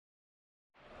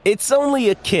It's only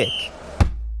a kick,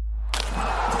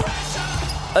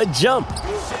 a jump,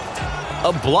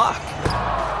 a block.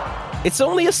 It's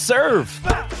only a serve.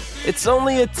 It's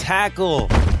only a tackle,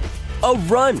 a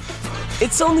run.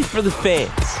 It's only for the fans.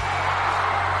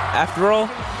 After all,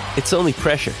 it's only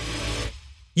pressure.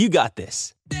 You got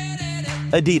this.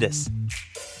 Adidas.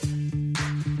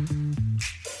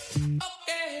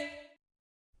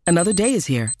 Another day is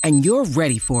here, and you're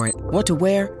ready for it. What to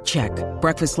wear? Check.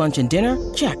 Breakfast, lunch, and dinner?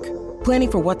 Check.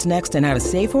 Planning for what's next and how to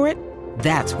save for it?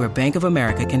 That's where Bank of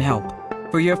America can help.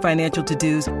 For your financial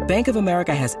to-dos, Bank of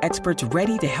America has experts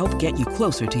ready to help get you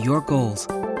closer to your goals.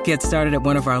 Get started at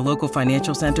one of our local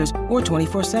financial centers or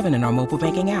 24/7 in our mobile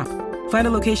banking app. Find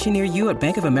a location near you at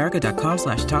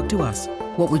bankofamerica.com/talktous.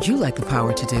 What would you like the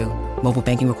power to do? Mobile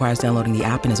banking requires downloading the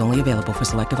app and is only available for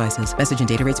select devices. Message and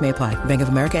data rates may apply. Bank of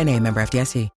America N.A., member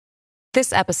FDIC.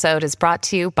 This episode is brought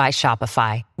to you by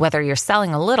Shopify. Whether you're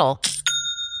selling a little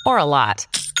or a lot,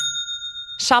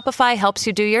 Shopify helps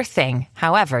you do your thing,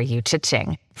 however you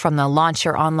cha-ching. From the launch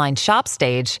your online shop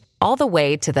stage, all the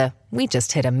way to the we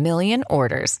just hit 1 million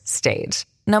orders stage.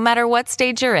 No matter what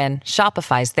stage you're in,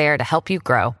 Shopify's there to help you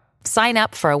grow. Sign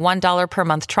up for a $1 per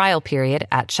month trial period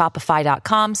at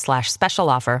shopify.com/special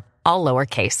offer, all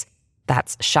lowercase.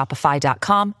 That's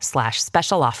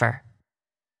shopify.com/special offer.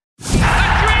 The dream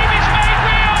is made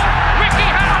real! Ricky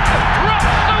Hatton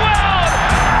rocks the world!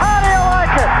 How do you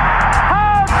like it?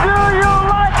 How do you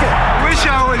like it? I wish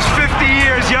I was 50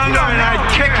 years younger and I'd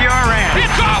kick your ass.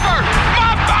 It's over!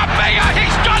 Mamma mia!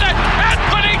 He's done it!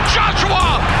 Anthony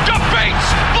Joshua defeats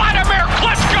Vladimir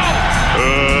Klitschko!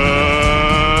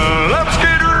 Let's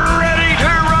get ready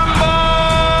to rumble!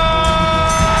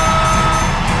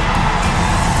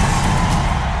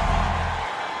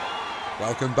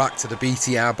 Welcome back to the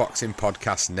BTR Boxing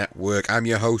Podcast Network. I'm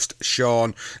your host,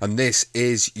 Sean, and this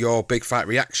is your Big Fight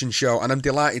Reaction Show. And I'm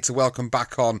delighted to welcome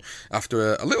back on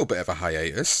after a little bit of a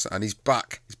hiatus. And he's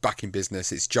back. He's back in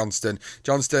business. It's Johnston.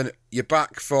 Johnston, you're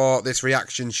back for this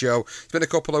reaction show. It's been a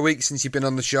couple of weeks since you've been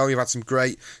on the show. You've had some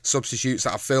great substitutes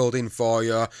that I've filled in for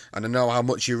you. And I know how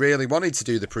much you really wanted to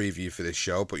do the preview for this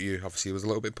show, but you obviously was a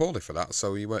little bit poorly for that,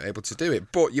 so you weren't able to do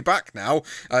it. But you're back now,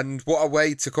 and what a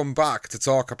way to come back to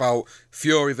talk about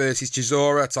Fury versus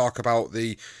Chisora, talk about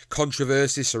the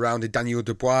controversy surrounding Daniel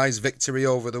Dubois' victory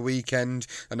over the weekend,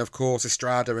 and of course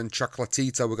Estrada and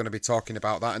Chocolatito. We're going to be talking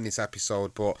about that in this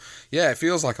episode, but yeah, it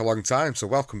feels like a long time, so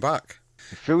welcome back.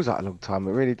 It feels like a long time.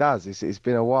 It really does. It's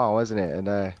been a while, hasn't it?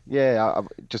 And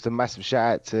just a massive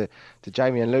shout out to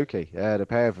Jamie and Lukey. The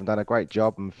pair of them done a great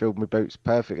job and filled my boots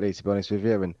perfectly, to be honest with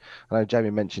you. And I know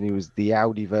Jamie mentioned he was the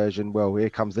Audi version. Well, here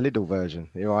comes the Lidl version.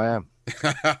 Here I am.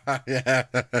 Yeah,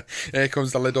 here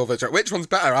comes the Lidl version. Which one's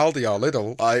better, Aldi or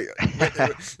Lidl?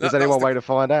 There's only one way to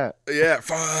find out. Yeah,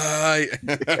 fight.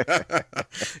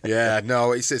 Yeah,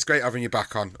 no, it's great having you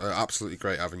back on. Absolutely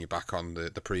great having you back on the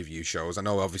preview shows. I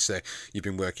know, obviously, you've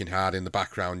been working hard in the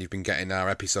background. You've been getting our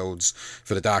episodes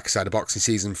for the Dark Side of Boxing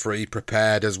Season 3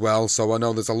 prepared as well. So I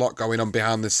know there's a lot going on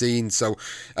behind the scenes. So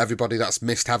everybody that's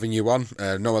missed having you on,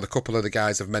 know a couple of the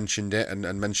guys have mentioned it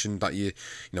and mentioned that you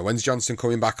know, when's Johnson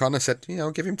coming back on? I said, you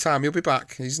know, give him time, he'll be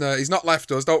back. He's not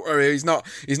left us, don't worry. He's not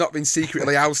been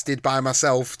secretly ousted by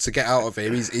myself to get out of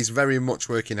here. He's very much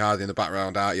working hard in the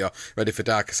background, aren't you? Ready for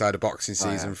Darker Side of Boxing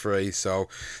Season 3. So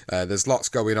there's lots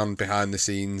going on behind the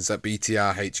scenes at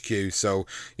BTR HQ. So,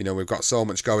 you know, we've got so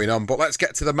much going on. But let's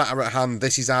get to the matter at hand.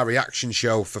 This is our reaction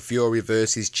show for Fury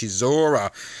versus Chisora.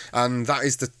 And that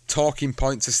is the talking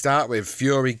point to start with.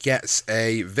 Fury gets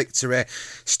a victory,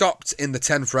 stopped in the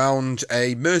 10th round,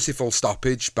 a merciful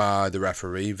stoppage by the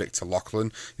referee, Victor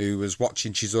Lachlan, who was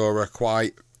watching Chisora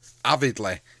quite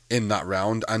avidly in that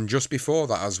round and just before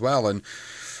that as well. And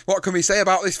what can we say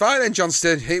about this fight then,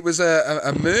 Johnston? It was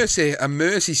a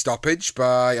merciful stoppage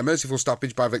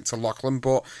by Victor Lachlan,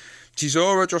 but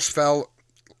Chisora just felt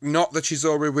not the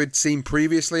Chisora we'd seen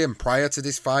previously, and prior to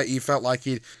this fight he felt like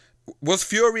was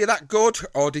Fury that good,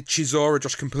 or did Chisora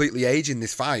just completely age in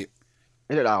this fight?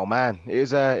 I don't know, man. It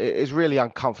was really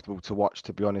uncomfortable to watch,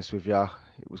 to be honest with you.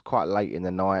 It was quite late in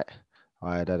the night.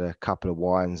 I had a couple of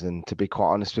wines, and to be quite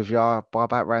honest with you, by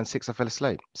about round 6 I fell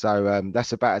asleep. So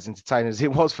that's about as entertaining as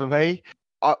it was for me.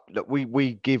 Look,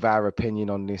 we give our opinion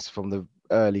on this from the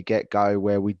early get-go,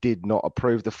 where we did not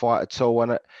approve the fight at all,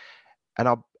 and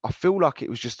I feel like it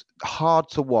was just hard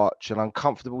to watch and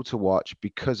uncomfortable to watch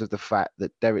because of the fact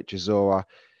that Derek Chisora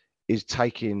is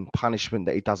taking punishment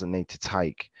that he doesn't need to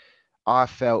take. I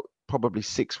felt probably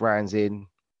 6 rounds in.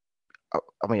 I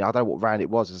mean, I don't know what round it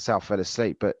was, as I fell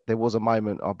asleep, but there was a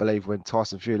moment, I believe, when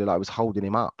Tyson Fury was holding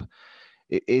him up.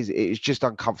 It is just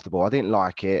uncomfortable. I didn't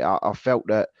like it. I felt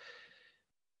that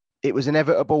it was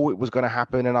inevitable. It was going to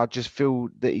happen. And I just feel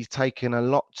that he's taken a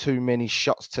lot too many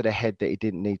shots to the head that he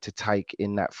didn't need to take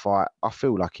in that fight. I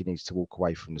feel like he needs to walk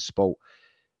away from the sport.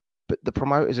 But the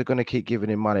promoters are going to keep giving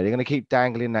him money. They're going to keep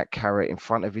dangling that carrot in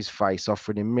front of his face,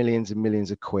 offering him millions and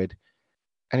millions of quid.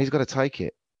 And he's got to take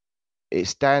it.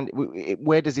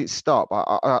 Where does it stop?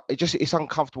 It's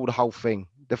uncomfortable, the whole thing.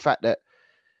 The fact that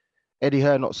Eddie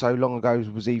Hearn not so long ago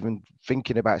was even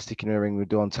thinking about sticking in a ring with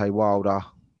Deontay Wilder.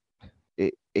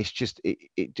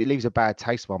 It leaves a bad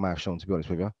taste in my mouth, Sean, to be honest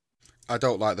with you. I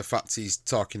don't like the fact he's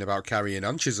talking about carrying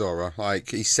on Chisora.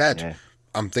 Like he said,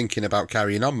 I'm thinking about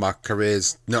carrying on. My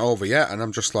career's not over yet. And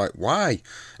I'm just like, why?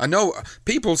 I know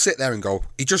people sit there and go,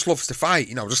 he just loves to fight.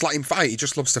 Just let him fight. He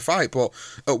just loves to fight. But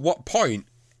at what point,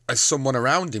 as someone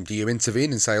around him, do you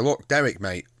intervene and say, look, Derek,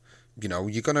 mate,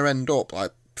 you're going to end up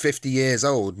like 50 years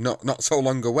old, not so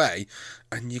long away,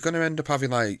 and you're going to end up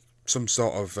having like some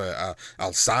sort of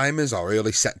Alzheimer's or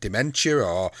early set dementia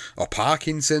or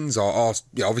Parkinson's or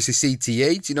obviously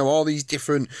CTE, all these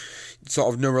different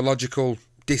sort of neurological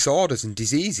disorders and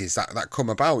diseases that come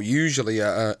about usually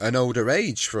at an older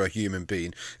age for a human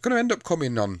being, going to end up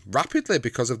coming on rapidly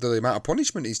because of the amount of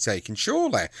punishment he's taking.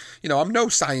 Surely, I'm no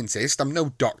scientist, I'm no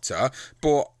doctor,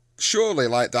 but surely,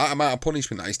 like that amount of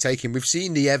punishment that he's taking, we've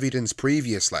seen the evidence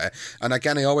previously. And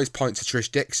again, I always point to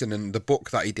Trish Dixon and the book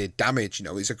that he did, Damage.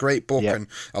 It's a great book and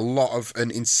a lot of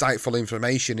insightful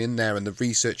information in there, and the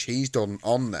research he's done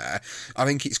on there. I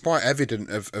think it's quite evident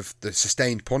of the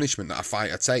sustained punishment that a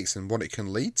fighter takes and what it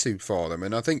can lead to for them.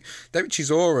 And I think Derek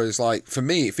Chisora is like, for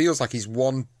me, it feels like he's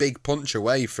one big punch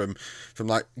away from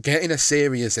like getting a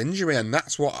serious injury, and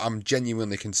that's what I'm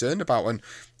genuinely concerned about. And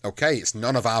okay, it's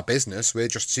none of our business. We're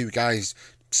just two guys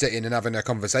sitting and having a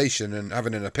conversation and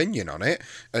having an opinion on it.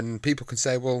 And people can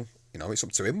say, well, it's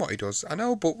up to him what he does. I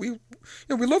know, but we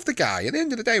love the guy. At the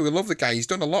end of the day, we love the guy. He's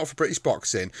done a lot for British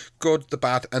boxing, good, the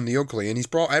bad, and the ugly, and he's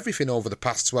brought everything over the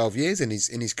past 12 years in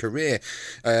his career,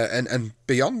 and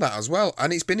beyond that as well.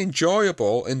 And it's been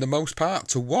enjoyable in the most part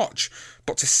to watch.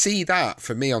 But to see that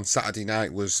for me on Saturday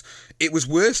night was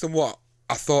worse than what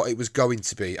I thought it was going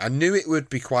to be. I knew it would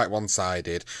be quite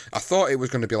one-sided. I thought it was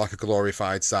going to be like a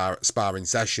glorified sparring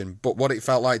session, but what it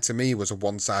felt like to me was a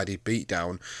one-sided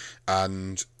beatdown.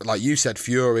 And like you said,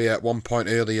 Fury at one point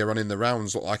earlier on in the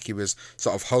rounds looked like he was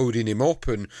sort of holding him up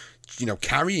and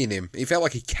carrying him. It felt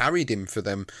like he carried him for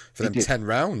them 10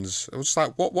 rounds. I was just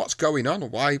like, what's going on?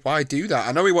 Why do that?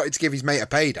 I know he wanted to give his mate a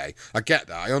payday. I get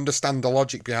that. I understand the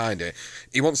logic behind it.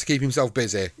 He wants to keep himself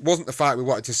busy. It wasn't the fight we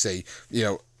wanted to see.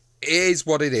 It is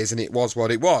what it is, and it was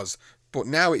what it was. But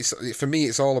now for me,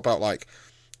 it's all about like,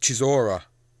 Chisora,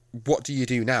 what do you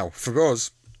do now? For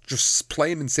us, just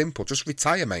plain and simple, just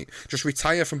retire, mate. Just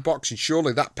retire from boxing.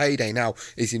 Surely that payday now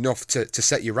is enough to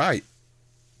set you right.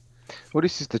 Well,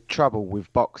 this is the trouble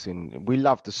with boxing. We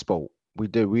love the sport. We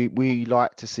do. We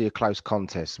like to see a close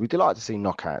contest. We do like to see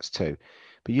knockouts too.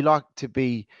 But you like to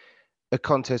be a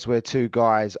contest where two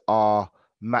guys are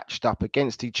matched up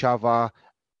against each other,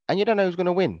 and you don't know who's going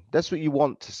to win. That's what you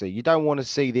want to see. You don't want to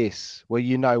see this where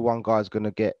one guy's going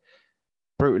to get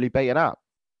brutally beaten up.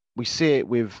 We see it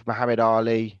with Muhammad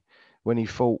Ali when he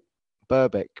fought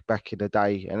Berbick back in the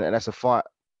day. And that's a fight,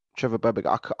 Trevor Berbick.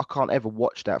 I can't ever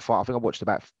watch that fight. I think I watched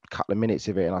about a couple of minutes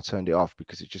of it and I turned it off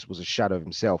because it just was a shadow of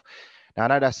himself. Now, I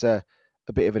know that's a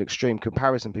bit of an extreme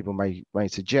comparison people may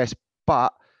suggest,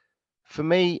 but for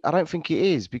me, I don't think it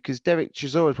is, because Derek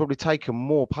Chisora has probably taken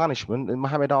more punishment than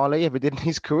Muhammad Ali ever did in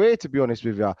his career, to be honest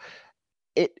with you.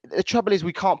 The trouble is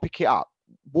we can't pick it up.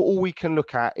 All we can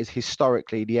look at is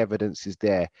historically the evidence is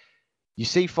there. You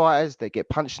see fighters that get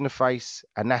punched in the face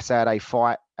and that's how they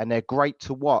fight, and they're great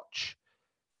to watch.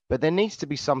 But there needs to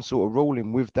be some sort of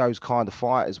ruling with those kind of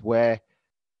fighters where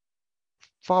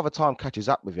Father Time catches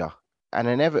up with you. And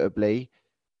inevitably,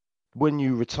 when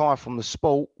you retire from the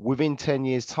sport, within 10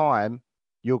 years' time,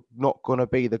 you're not going to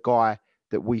be the guy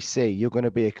that we see. You're going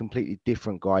to be a completely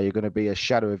different guy. You're going to be a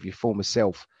shadow of your former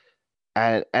self.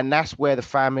 And that's where the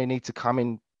family need to come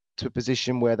in to a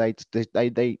position where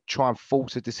they try and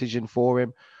force a decision for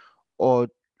him, or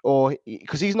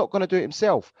because he's not going to do it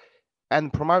himself.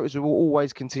 And promoters will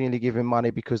always continually give him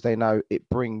money because they know it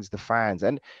brings the fans.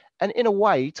 And in a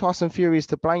way, Tyson Fury is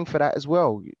to blame for that as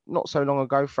well. Not so long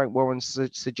ago, Frank Warren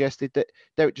suggested that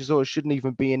Derek Chisora shouldn't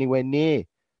even be anywhere near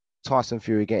Tyson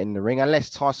Fury getting in the ring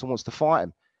unless Tyson wants to fight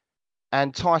him.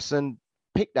 And Tyson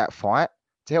picked that fight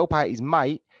to help out his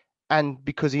mate, and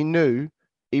because he knew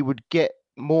he would get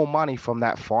more money from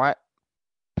that fight,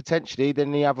 potentially,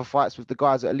 than the other fights with the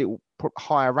guys that are a little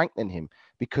higher ranked than him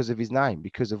because of his name,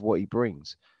 because of what he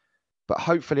brings. But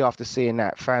hopefully after seeing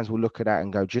that, fans will look at that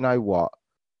and go, do you know what?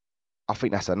 I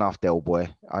think that's enough, Del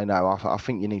Boy. I know. I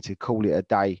think you need to call it a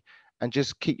day and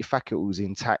just keep your faculties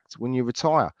intact when you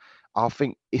retire. I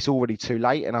think it's already too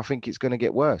late, and I think it's going to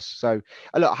get worse. So,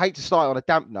 look, I hate to start on a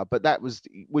dampener, but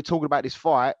we're talking about this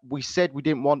fight. We said we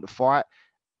didn't want the fight,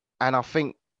 and I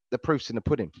think the proof's in the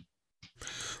pudding.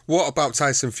 What about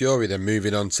Tyson Fury then,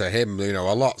 moving on to him? You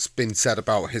know, a lot's been said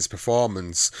about his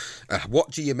performance.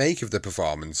 What do you make of the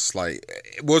performance? Like,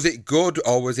 was it good,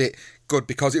 or was it good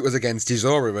because it was against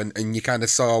Chisora and you kind of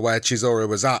saw where Chisora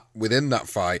was at within that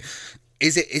fight?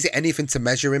 Is it anything to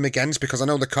measure him against? Because I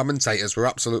know the commentators were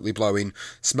absolutely blowing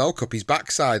smoke up his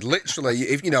backside. Literally,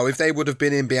 if they would have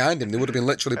been in behind him, they would have been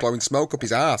literally blowing smoke up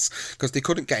his ass because they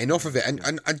couldn't get enough of it.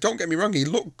 And don't get me wrong, he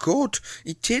looked good.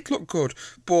 He did look good.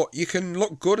 But you can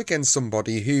look good against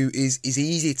somebody who is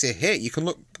easy to hit. You can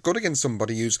look good against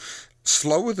somebody who's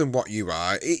slower than what you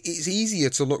are. It's easier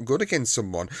to look good against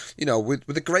someone. You know, with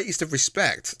the greatest of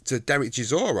respect to Derek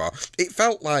Chisora, it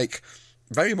felt like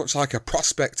very much like a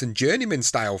prospect and journeyman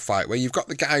style fight where you've got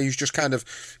the guy who's just kind of,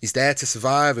 he's there to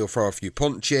survive, he'll throw a few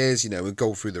punches, he'll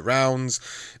go through the rounds,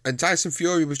 and Tyson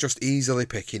Fury was just easily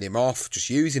picking him off, just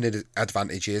using his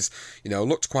advantages,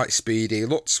 looked quite speedy,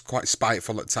 looked quite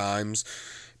spiteful at times.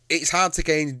 It's hard to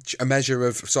gauge a measure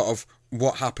of sort of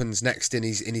what happens next in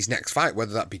his next fight,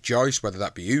 whether that be Joyce, whether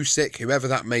that be Usyk, whoever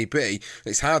that may be.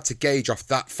 It's hard to gauge off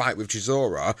that fight with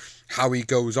Chisora how he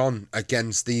goes on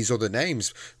against these other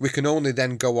names. We can only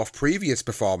then go off previous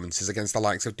performances against the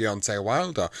likes of Deontay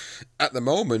Wilder. At the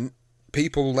moment,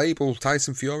 people label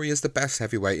Tyson Fury as the best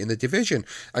heavyweight in the division.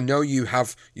 I know you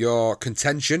have your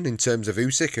contention in terms of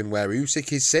Usyk and where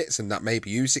Usyk sits, and that maybe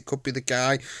Usyk could be the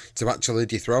guy to actually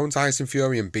dethrone Tyson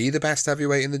Fury and be the best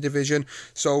heavyweight in the division.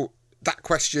 So that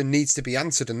question needs to be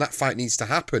answered and that fight needs to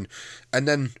happen. And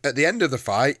then at the end of the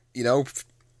fight,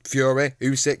 Fury,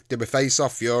 Usyk did a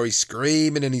face-off. Fury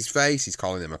screaming in his face. He's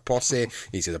calling him a pussy.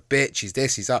 He's a bitch. He's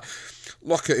this, he's that.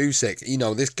 Look at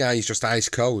Usyk. This guy is just ice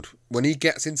cold. When he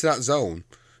gets into that zone,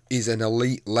 he's an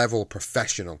elite level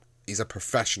professional. He's a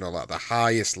professional at the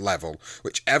highest level.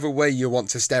 Whichever way you want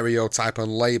to stereotype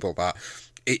and label that,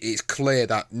 it's clear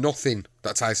that nothing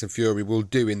that Tyson Fury will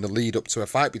do in the lead up to a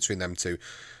fight between them two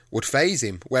would faze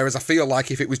him. Whereas I feel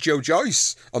like if it was Joe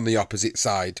Joyce on the opposite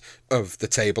side of the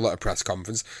table at a press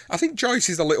conference, I think Joyce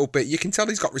is a little bit, you can tell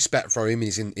he's got respect for him,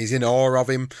 he's in awe of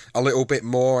him a little bit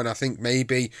more, and I think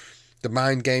maybe the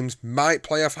mind games might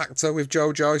play a factor with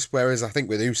Joe Joyce, whereas I think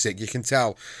with Usyk, you can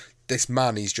tell this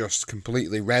man is just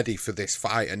completely ready for this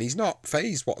fight, and he's not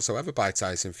fazed whatsoever by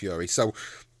Tyson Fury. So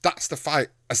that's the fight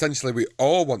essentially we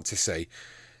all want to see.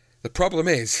 The problem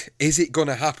is it going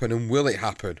to happen, and will it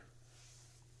happen?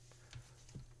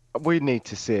 We need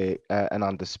to see an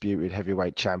undisputed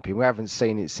heavyweight champion. We haven't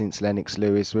seen it since Lennox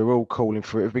Lewis. We're all calling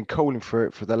for it. We've been calling for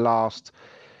it for the last,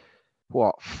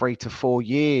 3 to 4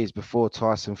 years before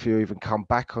Tyson Fury even come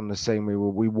back on the scene.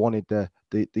 We wanted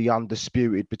the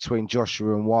undisputed between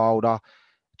Joshua and Wilder.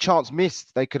 Chance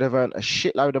missed. They could have earned a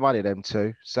shitload of money, them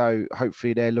two. So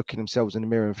hopefully they're looking themselves in the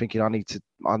mirror and thinking, I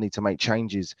need to make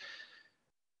changes.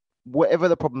 Whatever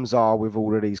the problems are with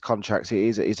all of these contracts,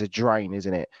 it's a drain,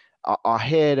 isn't it? I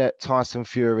hear that Tyson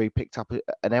Fury picked up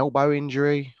an elbow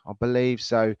injury, I believe.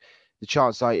 So the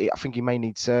chance, I think he may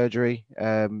need surgery,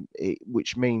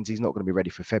 which means he's not going to be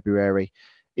ready for February.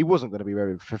 He wasn't going to be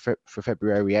ready for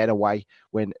February anyway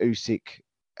when Usyk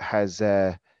has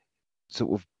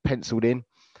sort of penciled in.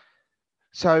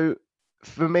 So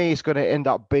for me, it's going to end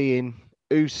up being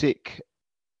Usyk,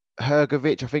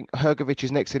 Hrgovic. I think Hrgovic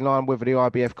is next in line, whether the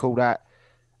IBF call that.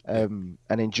 And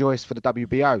then Joyce for the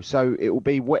WBO. So it will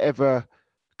be whatever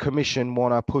commission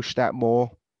want to push that more.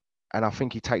 And I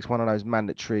think he takes one of those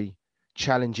mandatory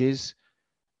challenges.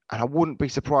 And I wouldn't be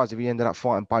surprised if he ended up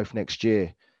fighting both next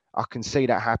year. I can see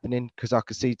that happening because I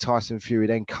could see Tyson Fury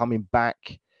then coming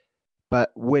back.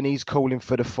 But when he's calling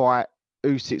for the fight,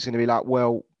 Usyk's going to be like,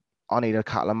 well, I need a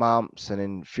couple of months. And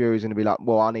then Fury's going to be like,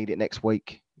 well, I need it next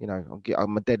week.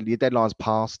 Your deadline's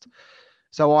passed.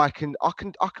 So I can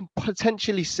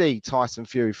potentially see Tyson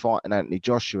Fury fighting Anthony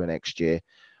Joshua next year.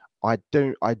 I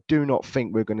do not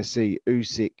think we're going to see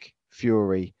Usyk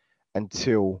Fury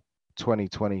until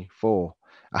 2024.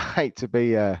 I hate to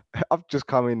be. I've just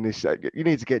come in this. You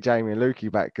need to get Jamie and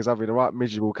Lukey back because I've been a right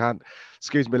miserable cunt.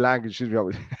 Excuse me, language. Should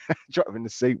be dropping the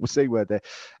C word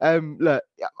there. Look,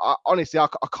 honestly, I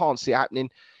can't see it happening.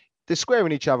 They're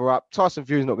squaring each other up. Tyson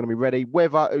Fury's not going to be ready.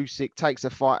 Whether Usyk takes a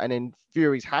fight and then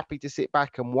Fury's happy to sit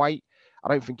back and wait, I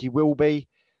don't think he will be.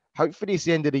 Hopefully it's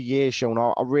the end of the year, Sean.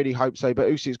 I really hope so. But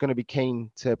Usyk's going to be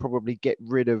keen to probably get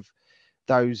rid of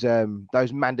those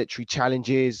mandatory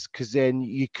challenges because then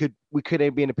we could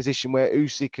then be in a position where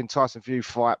Usyk and Tyson Fury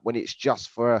fight when it's just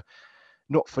for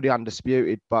not for the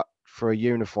undisputed, but for a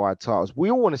unified titles. We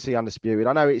all want to see undisputed.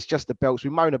 I know it's just the belts. We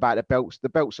moan about the belts. The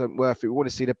belts aren't worth it. We want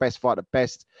to see the best fight the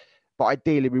best. But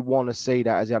ideally, we want to see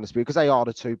that as the undisputed because they are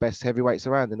the two best heavyweights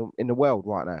around in the world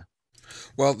right now.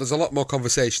 Well, there's a lot more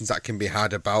conversations that can be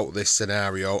had about this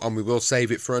scenario, and we will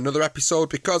save it for another episode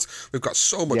because we've got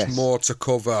so much more to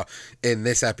cover in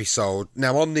this episode.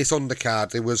 Now, on this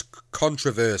undercard, there was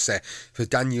controversy for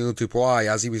Daniel Dubois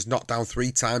as he was knocked down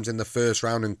 3 times in the first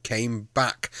round and came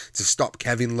back to stop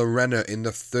Kevin Lerena in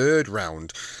the third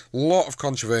round. A lot of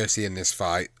controversy in this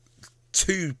fight.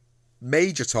 2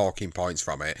 major talking points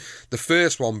from it. The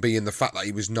first one being the fact that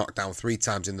he was knocked down 3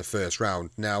 times in the first round.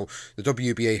 Now, the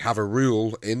WBA have a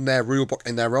rule in their rule book,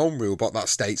 in their own rule book, that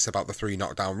states about the 3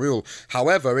 knockdown rule.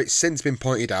 However, it's since been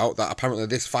pointed out that apparently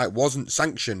this fight wasn't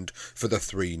sanctioned for the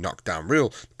 3 knockdown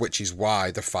rule, which is why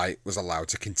the fight was allowed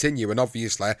to continue. And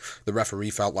obviously, the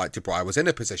referee felt like Dubois was in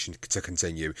a position to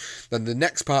continue. Then the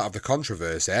next part of the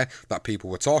controversy that people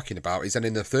were talking about is that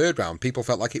in the third round, people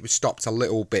felt like it was stopped a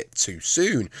little bit too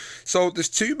soon. So there's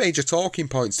 2 major talking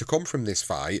points to come from this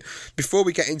fight. Before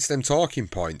we get into them talking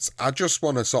points, I just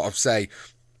want to sort of say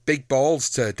big balls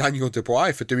to Daniel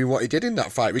Dubois for doing what he did in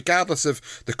that fight. Regardless of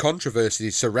the controversy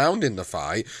surrounding the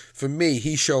fight, for me,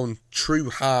 he's shown true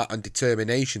heart and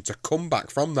determination to come back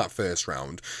from that first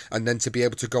round and then to be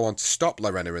able to go on to stop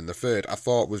Lerena in the third, I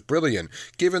thought was brilliant.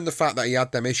 Given the fact that he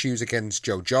had them issues against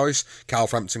Joe Joyce, Carl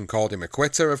Frampton called him a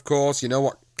quitter, of course. You know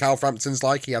what Carl Frampton's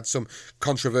like. He had some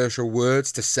controversial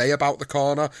words to say about the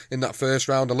corner in that first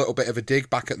round. A little bit of a dig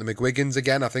back at the McGuigans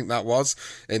again, I think that was,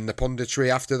 in the punditry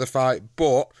after the fight.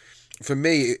 But for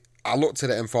me, I looked at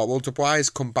it and thought, well, Dubois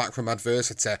has come back from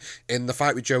adversity. In the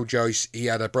fight with Joe Joyce, he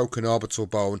had a broken orbital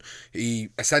bone. He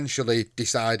essentially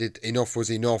decided enough was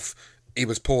enough. He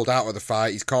was pulled out of the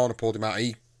fight. His corner pulled him out.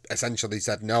 He essentially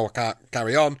said, no, I can't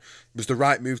carry on. It was the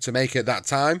right move to make at that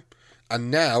time. And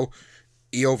now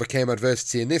he overcame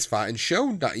adversity in this fight and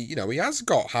shown that he has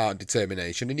got heart and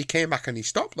determination, and he came back and he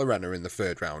stopped Lerena in the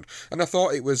third round. And I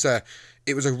thought it was a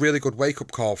really good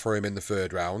wake-up call for him in the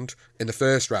first round,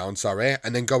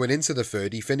 and then going into the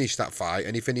third, he finished that fight,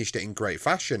 and he finished it in great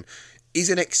fashion. He's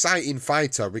an exciting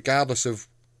fighter, regardless of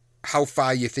how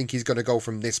far you think he's going to go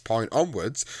from this point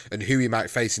onwards, and who he might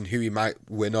face and who he might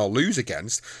win or lose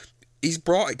against. He's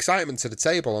brought excitement to the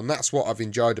table, and that's what I've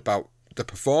enjoyed about the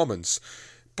performance.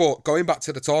 But going back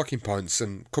to the talking points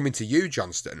and coming to you,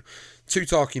 Johnston, 2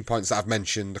 talking points that I've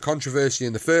mentioned, the controversy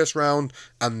in the first round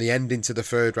and the ending to the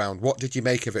third round. What did you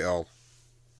make of it all?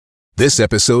 This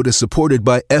episode is supported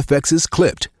by FX's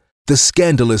Clipped, the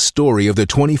scandalous story of the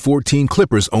 2014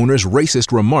 Clippers owner's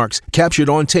racist remarks captured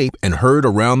on tape and heard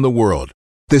around the world.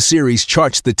 The series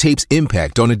charts the tape's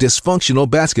impact on a dysfunctional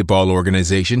basketball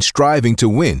organization striving to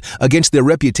win against their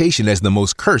reputation as the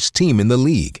most cursed team in the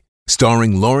league.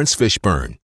 Starring Lawrence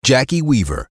Fishburne, Jackie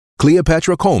Weaver,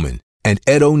 Cleopatra Coleman, and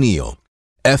Ed O'Neill.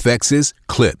 FX's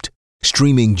Clipped,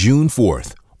 streaming June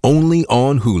 4th, only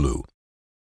on Hulu.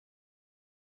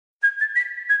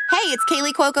 Hey, it's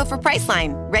Kaylee Cuoco for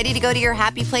Priceline. Ready to go to your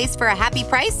happy place for a happy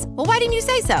price? Well, why didn't you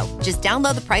say so? Just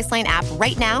download the Priceline app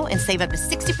right now and save up to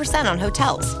 60% on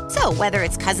hotels. So whether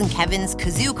it's Cousin Kevin's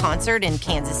Kazoo Concert in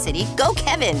Kansas City, go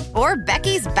Kevin, or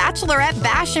Becky's Bachelorette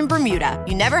Bash in Bermuda,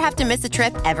 you never have to miss a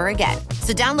trip ever again.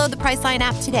 So download the Priceline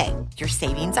app today. Your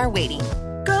savings are waiting.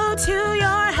 Go to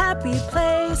your happy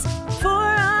place for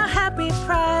a happy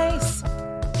price.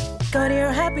 Go to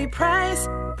your happy price,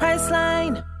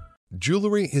 Priceline.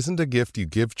 Jewelry isn't a gift you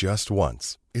give just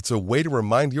once. It's a way to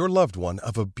remind your loved one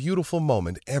of a beautiful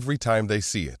moment every time they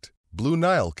see it. Blue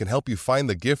Nile can help you find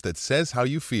the gift that says how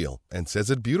you feel and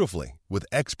says it beautifully, with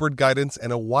expert guidance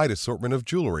and a wide assortment of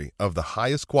jewelry of the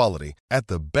highest quality at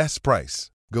the best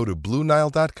price. Go to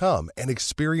BlueNile.com and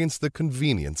experience the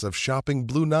convenience of shopping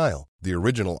Blue Nile, the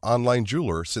original online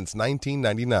jeweler since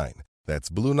 1999. That's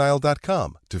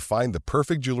BlueNile.com to find the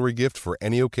perfect jewelry gift for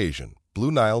any occasion.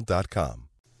 BlueNile.com.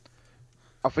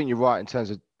 I think you're right in terms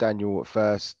of Daniel at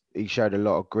first. He showed a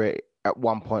lot of grit. At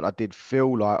one point, I did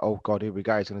feel like, oh, God, here we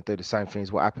go. He's going to do the same thing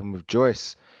as what happened with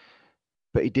Joyce.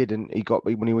 But he didn't. He got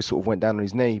when he was sort of went down on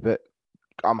his knee. But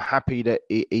I'm happy that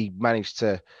he managed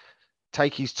to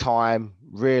take his time,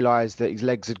 realise that his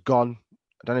legs had gone.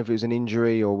 I don't know if it was an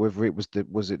injury or whether it was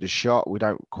the shot. We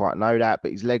don't quite know that.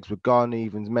 But his legs were gone. He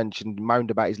even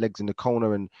moaned about his legs in the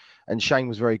corner. And Shane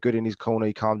was very good in his corner.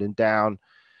 He calmed him down.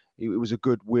 It was a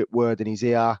good word in his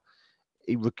ear.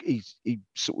 He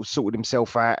sort of sorted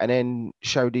himself out and then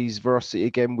showed his veracity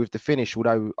again with the finish,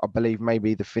 although I believe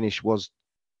maybe the finish was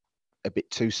a bit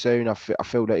too soon. I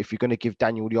feel that if you're going to give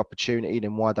Daniel the opportunity,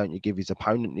 then why don't you give his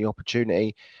opponent the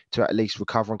opportunity to at least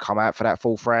recover and come out for that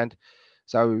fourth round?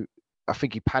 So I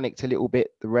think he panicked a little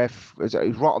bit. The ref was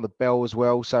right on the bell as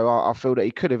well. So I feel that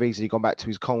he could have easily gone back to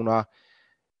his corner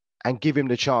and give him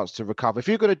the chance to recover. If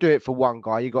you're going to do it for one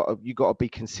guy, you got to be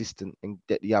consistent and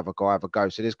let the other guy have a go.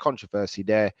 So there's controversy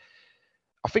there.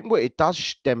 I think what it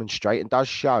does demonstrate and does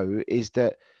show is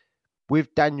that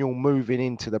with Daniel moving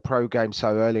into the pro game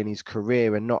so early in his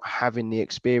career and not having the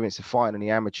experience of fighting in the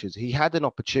amateurs, he had an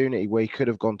opportunity where he could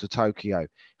have gone to Tokyo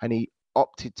and he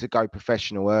opted to go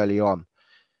professional early on.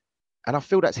 And I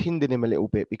feel that's hindered him a little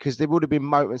bit because there would have been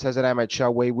moments as an amateur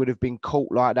where he would have been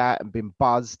caught like that and been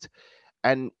buzzed.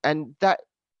 And that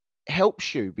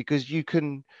helps you because you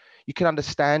can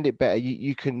understand it better.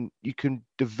 You can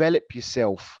develop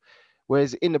yourself.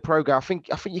 Whereas in the program, I think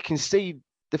you can see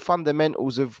the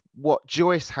fundamentals of what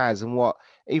Joyce has and what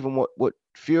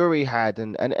Fury had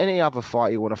and any other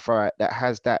fight you want to throw out that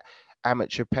has that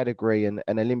amateur pedigree and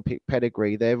an Olympic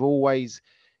pedigree.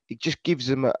 It just gives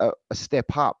them a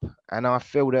step up. And I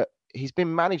feel that he's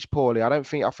been managed poorly. I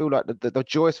feel like the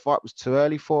Joyce fight was too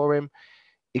early for him.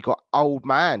 He got old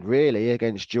man, really,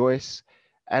 against Joyce.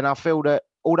 And I feel that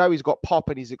although he's got pop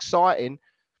and he's exciting,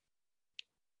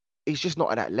 he's just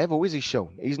not at that level, is he,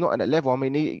 Sean? He's not at that level. I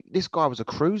mean, this guy was a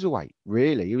cruiserweight,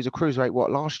 really. He was a cruiserweight,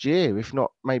 last year, if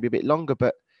not maybe a bit longer,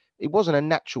 but it wasn't a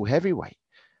natural heavyweight.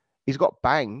 He's got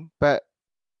bang, but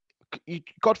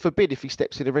God forbid if he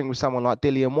steps in the ring with someone like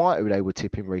Dillian White, who they were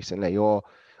tipping recently, or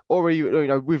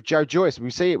with Joe Joyce. We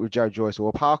see it with Joe Joyce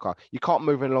or Parker. You can't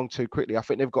move him along too quickly. I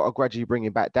think they've got to gradually bring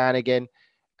him back down again,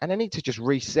 and they need to just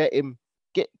reset him,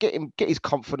 get his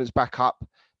confidence back up.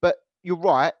 But you're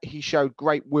right, he showed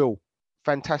great will,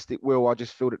 fantastic will. I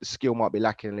just feel that the skill might be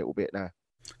lacking a little bit now.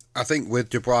 I think with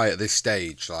Dubois at this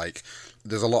stage,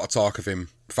 there's a lot of talk of him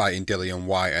fighting Dillian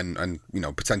White and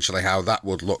potentially how that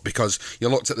would look, because you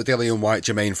looked at the Dillian White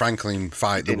Jermaine Franklin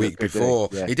fight the week before.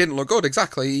 Yeah. He didn't look good,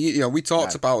 exactly. We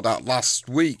talked about that last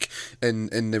week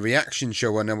in the reaction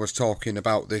show when I was talking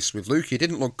about this with Luke. He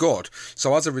didn't look good.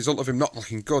 So as a result of him not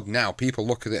looking good now, people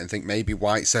look at it and think maybe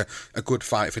White's a good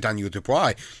fight for Daniel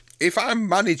Dubois. If I'm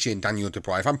managing Daniel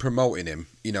Dubois, if I'm promoting him,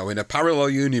 in a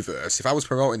parallel universe, if I was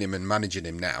promoting him and managing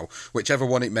him now, whichever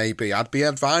one it may be, I'd be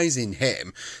advising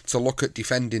him to look at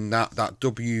defending that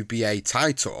WBA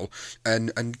title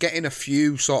and getting a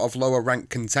few sort of lower ranked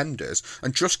contenders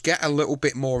and just get a little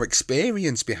bit more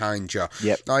experience behind you.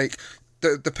 Yep.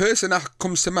 The person that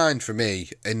comes to mind for me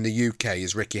in the UK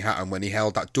is Ricky Hatton when he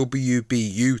held that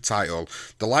WBU title,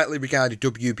 the lightly regarded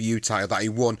WBU title that he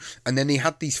won, and then he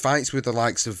had these fights with the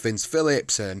likes of Vince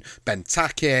Phillips and Ben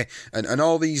Taki and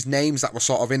all these names that were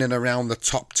sort of in and around the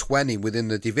top 20 within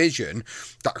the division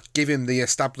that give him the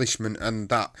establishment and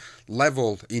that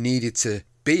level he needed to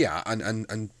be at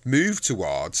and move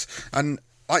towards. And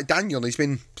like Daniel, he's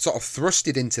been sort of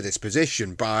thrusted into this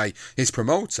position by his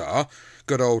promoter.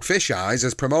 Good old Fish Eyes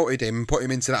has promoted him and put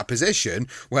him into that position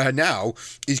where now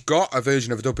he's got a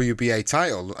version of a WBA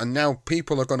title, and now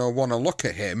people are going to want to look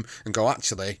at him and go,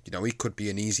 actually, he could be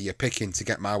an easier picking to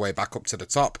get my way back up to the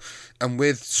top. And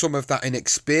with some of that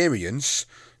inexperience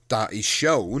that he's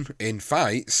shown in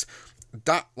fights,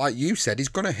 that, like you said, is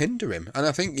going to hinder him. And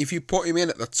I think if you put him in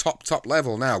at the top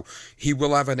level now, he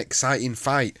will have an exciting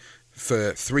fight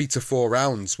for 3 to 4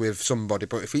 rounds with somebody.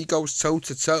 But if he goes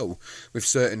toe-to-toe with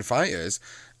certain fighters,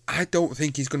 I don't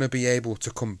think he's going to be able to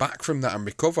come back from that and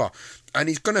recover. And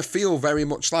he's going to feel very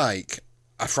much like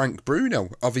a Frank Bruno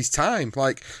of his time.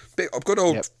 Good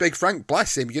old Big Frank,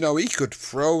 bless him. He could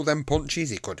throw them punches,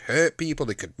 he could hurt people,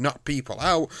 he could knock people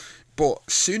out. But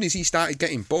as soon as he started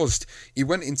getting buzzed, he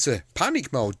went into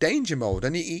panic mode, danger mode,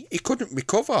 and he couldn't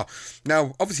recover.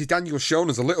 Now, obviously, Daniel's shown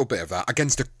us a little bit of that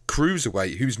against a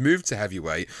cruiserweight who's moved to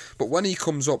heavyweight. But when he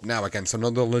comes up now against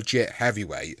another legit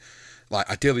heavyweight, like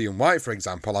a Dillian White, for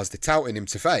example, as they're touting him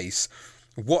to face,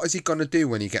 what is he going to do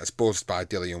when he gets buzzed by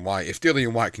Dillian White? If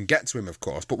Dillian White can get to him, of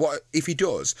course. But what if he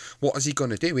does? What is he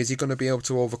going to do? Is he going to be able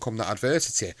to overcome that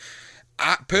adversity?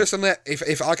 Personally,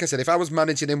 if like I said, if I was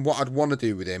managing him, what I'd want to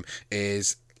do with him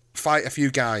is fight a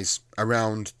few guys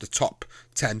around the top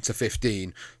 10 to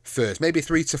 15 first. Maybe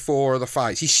 3 to 4 of the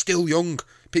fights. He's still young.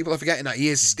 People are forgetting that he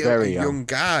is still very young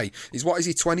guy. Is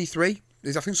he, 23?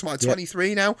 I think something like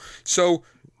 23 now. So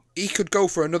he could go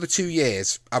for another 2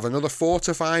 years, have another 4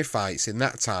 to 5 fights in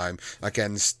that time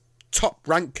against top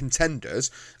ranked contenders,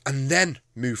 and then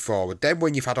move forward. Then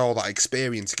when you've had all that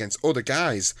experience against other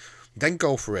guys, then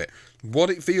go for it.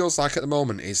 What it feels like at the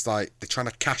moment is like they're trying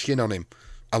to cash in on him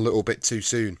a little bit too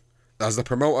soon. As the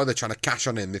promoter, they're trying to cash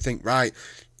on him. They think, right,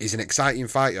 he's an exciting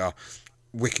fighter.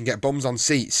 We can get bums on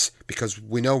seats because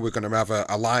we know we're going to have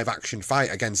a live action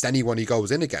fight against anyone he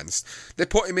goes in against. They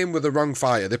put him in with the wrong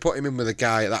fighter. They put him in with a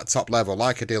guy at that top level,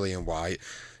 like a Dillian White.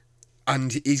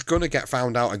 and he's going to get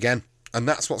found out again. And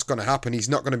that's what's going to happen. He's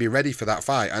not going to be ready for that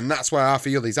fight. And that's where I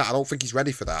feel he's at. I don't think he's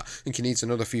ready for that. I think he needs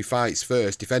another few fights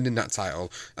first, defending that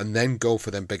title, and then go for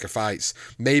them bigger fights.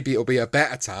 Maybe it'll be a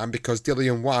better time because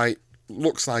Dillian Whyte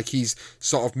looks like he's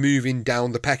sort of moving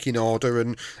down the pecking order,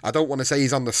 and I don't want to say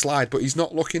he's on the slide, but he's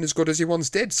not looking as good as he once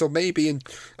did. So maybe in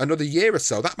another year or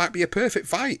so, that might be a perfect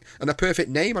fight and a perfect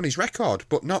name on his record,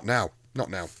 but not now. Not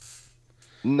now.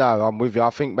 No, I'm with you.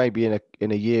 I think maybe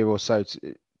in a year or so,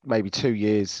 maybe 2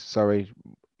 years, sorry,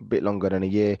 a bit longer than a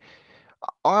year.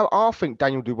 I think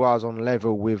Daniel Dubois is on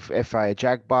level with Efe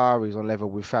Ajagba. He's on level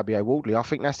with Fabio Wardley. I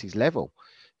think that's his level.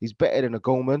 He's better than a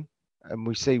Gorman. And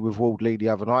we see with Wardley the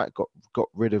other night, got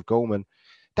rid of Gorman.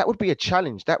 That would be a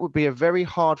challenge. That would be a very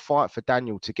hard fight for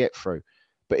Daniel to get through.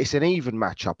 But it's an even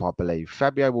matchup, I believe.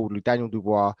 Fabio Wardley, Daniel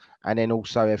Dubois, and then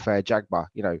also Efe Ajagba.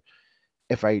 You know,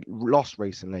 Efe lost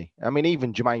recently. I mean,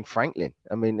 even Jermaine Franklin.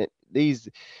 I mean,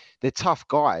 they're tough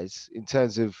guys in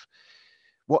terms of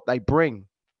what they bring.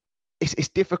 It's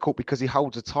difficult because he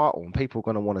holds a title and people are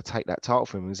going to want to take that title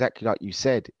from him, exactly like you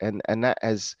said. And that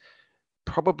has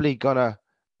probably going to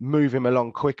move him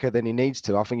along quicker than he needs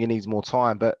to. I think he needs more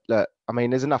time. But look, I mean,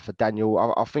 there's enough for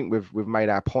Daniel. I think we've made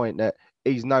our point that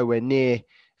he's nowhere near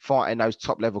fighting those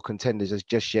top level contenders as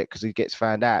just yet because he gets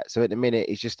found out. So at the minute,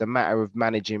 it's just a matter of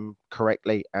managing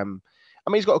correctly. I mean,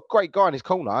 he's got a great guy in his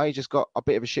corner. He's just got a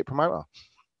bit of a shit promoter.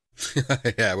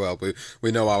 Yeah, well,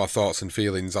 we know our thoughts and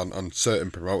feelings on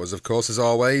certain promoters, of course, as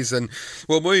always, and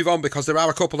we'll move on because there are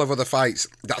a couple of other fights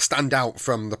that stand out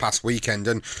from the past weekend,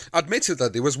 and admittedly,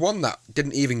 there was one that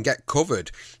didn't even get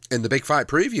covered in the big fight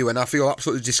preview, and I feel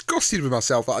absolutely disgusted with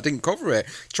myself that I didn't cover it.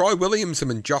 Troy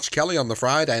Williamson and Josh Kelly on the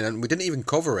Friday, and we didn't even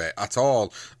cover it at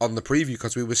all on the preview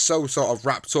because we were so sort of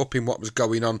wrapped up in what was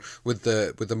going on with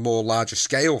the more larger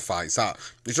scale fights that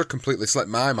it just completely slipped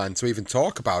my mind to even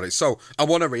talk about it. So I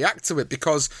want to react to it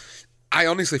because I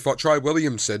honestly thought Troy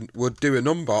Williamson would do a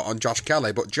number on Josh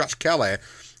Kelly, but Josh Kelly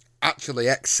actually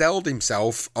excelled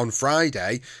himself on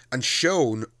Friday and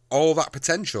shown all that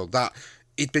potential that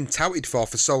he'd been touted for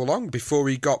so long before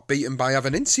he got beaten by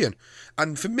Avanesyan.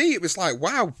 And for me, it was like,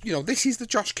 wow, you know, this is the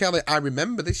Josh Kelly I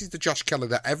remember. This is the Josh Kelly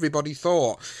that everybody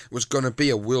thought was going to be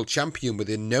a world champion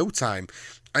within no time.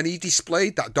 And he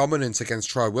displayed that dominance against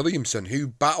Troy Williamson, who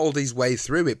battled his way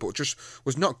through it, but just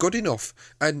was not good enough.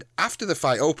 And after the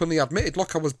fight, openly admitted,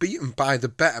 look, I was beaten by the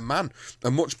better man,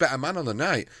 a much better man on the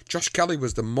night. Josh Kelly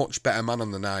was the much better man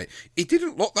on the night. He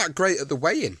didn't look that great at the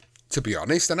weigh-in, to be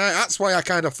honest, and that's why I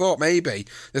kind of thought maybe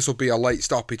this will be a late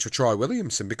stoppage for Troy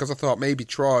Williamson, because I thought maybe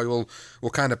Troy will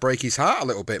kind of break his heart a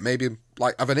little bit, maybe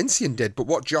like Avanesyan did. But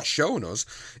what Josh shown us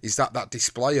is that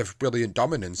display of brilliant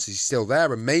dominance is still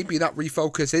there, and maybe that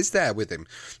refocus is there with him.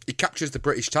 He captures the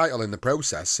British title in the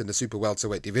process in the super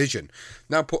welterweight division,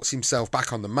 now puts himself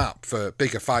back on the map for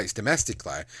bigger fights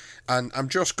domestically, and I'm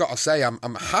just got to say I'm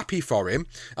happy for him.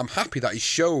 I'm happy that he's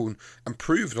shown and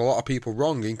proved a lot of people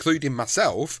wrong, including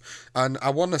myself, and I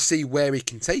want to see where he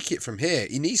can take it from here.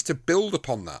 He needs to build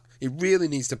upon that. He really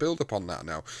needs to build upon that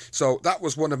now. So that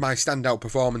was one of my standout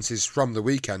performances from the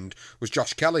weekend, was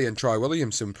Josh Kelly and Troy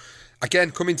Williamson.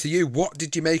 Again, coming to you, what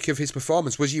did you make of his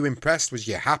performance? Was you impressed? Was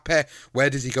you happy?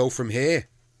 Where does he go from here?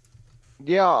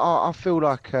 Yeah, I feel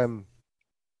like I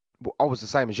was the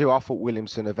same as you. I thought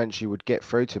Williamson eventually would get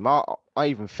through to him. I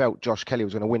even felt Josh Kelly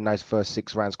was going to win those first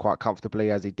 6 rounds quite comfortably,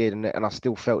 as he did, and I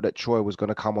still felt that Troy was going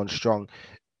to come on strong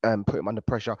and put him under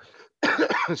pressure.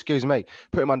 Excuse me,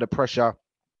 put him under pressure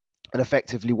and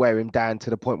effectively wear him down to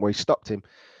the point where he stopped him.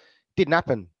 Didn't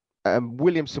happen.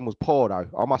 Williamson was poor, though.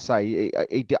 I must say,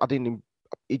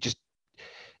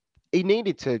 he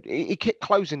needed to. He kept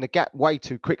closing the gap way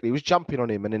too quickly. He was jumping on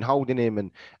him and then holding him, and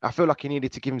I feel like he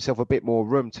needed to give himself a bit more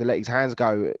room to let his hands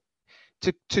go.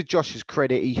 To Josh's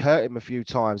credit, he hurt him a few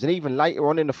times, and even later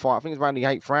on in the fight, I think it was around the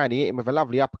 8th round, he hit him with a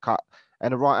lovely uppercut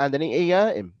and a right hand, and he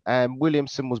hurt him.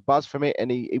 Williamson was buzzed from it,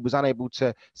 and he was unable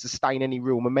to sustain any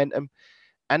real momentum.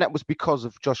 And that was because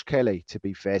of Josh Kelly, to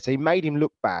be fair. So he made him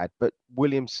look bad, but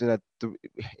Williamson had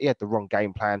the wrong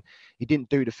game plan. He didn't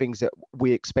do the things that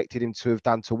we expected him to have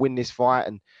done to win this fight.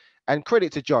 And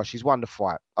credit to Josh, he's won the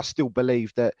fight. I still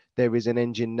believe that there is an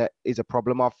engine that is a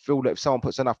problem. I feel that if someone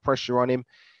puts enough pressure on him,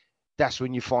 that's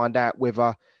when you find out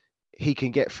whether he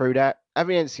can get through that.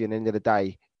 Avanesyan, at the end of the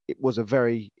day,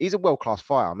 he's a world-class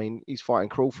fighter. I mean, he's fighting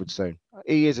Crawford soon.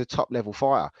 He is a top-level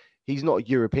fighter. He's not a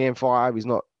European fighter.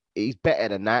 He's better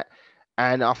than that.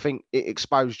 And I think it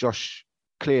exposed Josh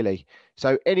clearly.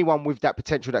 So anyone with that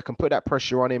potential that can put that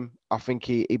pressure on him, I think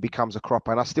he becomes a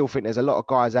cropper. And I still think there's a lot of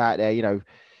guys out there,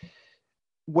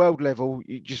 world level,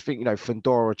 you just think,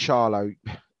 Fundora, Charlo,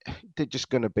 they're just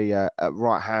going to be a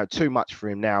right hand, too much for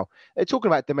him now. They're talking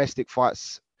about domestic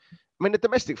fights. I mean, the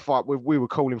domestic fight we were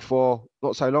calling for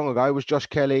not so long ago was Josh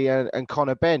Kelly and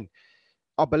Conor Benn.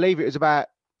 I believe it was about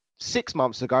 6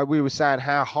 months ago, we were saying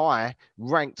how high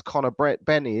ranked Conor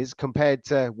Benn is compared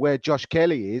to where Josh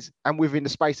Kelly is. And within the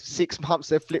space of 6 months,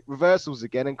 they've flipped reversals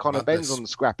again and Conor Benn's on the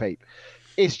scrap heap.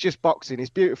 It's just boxing.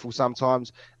 It's beautiful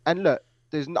sometimes. And look,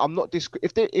 I'm not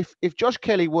if Josh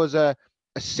Kelly was a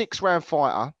 6-round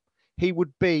fighter, he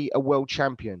would be a world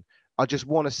champion. I just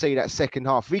want to see that second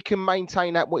half. If he can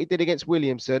maintain that, what he did against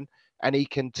Williamson, and he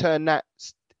can turn that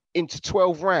into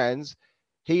 12 rounds,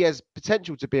 he has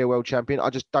potential to be a world champion. I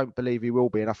just don't believe he will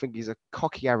be. And I think he's a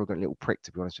cocky, arrogant little prick,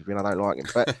 to be honest with you. And I don't like him.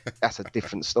 But that's a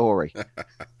different story.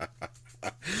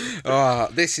 Oh,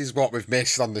 this is what we've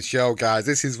missed on the show, guys.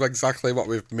 This is exactly what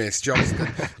we've missed. Johnston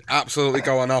absolutely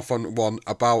going off on one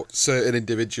about certain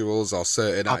individuals or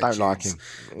certain attitudes. I don't like him.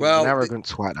 Well, he's an arrogant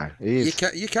twat, though. He is.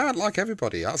 You can't like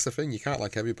everybody. That's the thing. You can't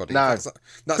like everybody. No, that's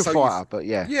good fighter, but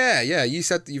yeah. Yeah. You've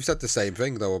said the same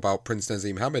thing though about Prince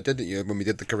Naseem Hamed, didn't you? When we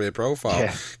did the career profile.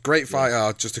 Yeah. Great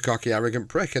fighter, just a cocky, arrogant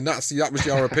prick, and that was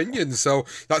your opinion. So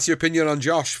that's your opinion on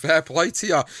Josh. Fair play to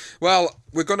you. Well,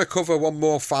 we're going to cover one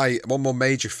more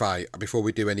major fight before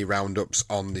we do any roundups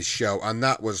on this show, and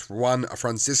that was Juan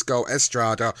Francisco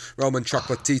Estrada, Roman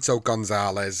Chocolatito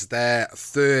Gonzalez, their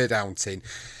third outing.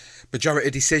 Majority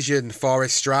decision for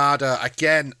Estrada.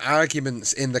 Again,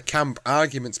 arguments in the camp,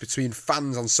 arguments between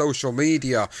fans on social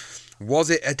media. Was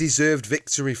it a deserved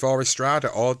victory for Estrada,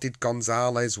 or did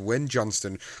Gonzalez win,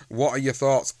 Johnston? What are your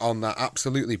thoughts on that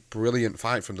absolutely brilliant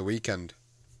fight from the weekend?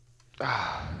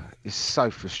 It's so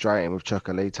frustrating with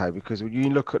Chocolatito, because when you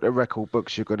look at the record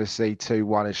books, you're going to see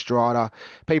 2-1 Estrada.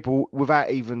 People, without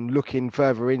even looking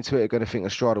further into it, are going to think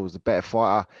Estrada was the better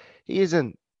fighter. He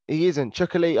isn't.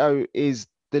 Chocolatito is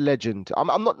the legend.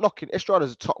 I'm not knocking.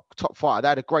 Estrada's a top fighter. They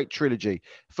had a great trilogy.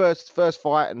 First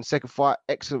fight and second fight,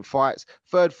 excellent fights.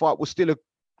 Third fight was still a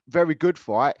very good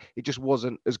fight. It just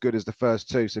wasn't as good as the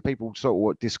first two. So people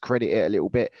sort of discredit it a little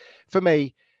bit. For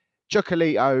me,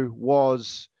 Chocolatito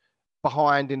was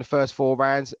behind in the first 4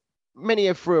 rounds. Many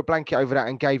have threw a blanket over that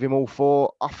and gave him all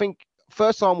 4. I think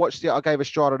first time I watched it, I gave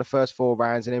Estrada the first 4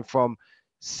 rounds, and then from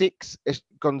 6,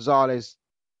 Gonzalez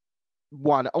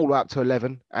won all the way up to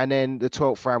 11, and then the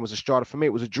 12th round was Estrada. For me,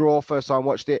 it was a draw. First time I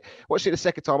watched it the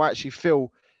second time, I actually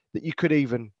feel that you could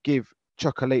even give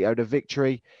Chocolatito the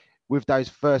victory. With those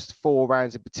first 4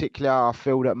 rounds in particular, I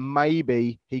feel that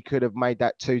maybe he could have made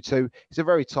that 2-2. It's a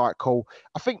very tight call.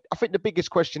 I think the biggest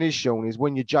question is, Sean, is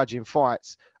when you're judging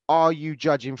fights, are you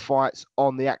judging fights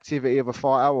on the activity of a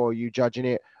fighter, or are you judging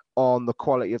it on the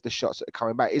quality of the shots that are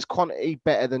coming back? Is quantity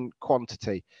better than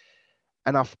quantity?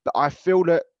 And I feel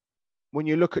that when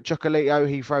you look at Chocolatito,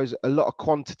 he throws a lot of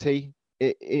quantity,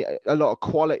 a lot of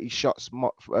quality shots.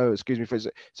 So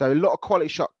a lot of quality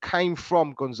shot came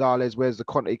from Gonzalez, whereas the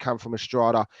quantity came from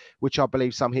Estrada, which I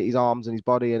believe some hit his arms and his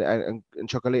body, and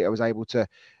Chocolatito was able to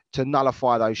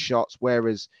nullify those shots,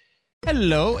 whereas...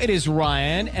 Hello, it is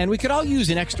Ryan, and we could all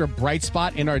use an extra bright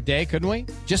spot in our day, couldn't we?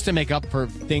 Just to make up for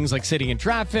things like sitting in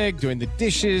traffic, doing the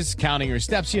dishes, counting your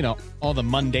steps, all the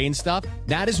mundane stuff.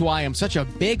 That is why I'm such a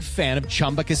big fan of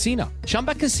Chumba Casino.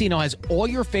 Chumba Casino has all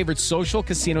your favorite social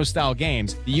casino-style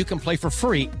games that you can play for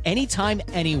free anytime,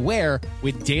 anywhere,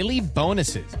 with daily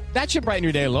bonuses. That should brighten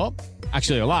your day a little.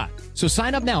 Actually, a lot. So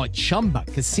sign up now at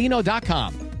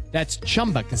ChumbaCasino.com. That's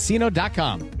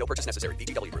ChumbaCasino.com. No purchase necessary.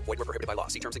 VGW Group. Void where prohibited by law.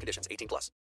 See terms and conditions. 18+.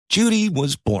 Judy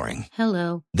was boring.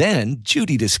 Hello. Then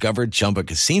Judy discovered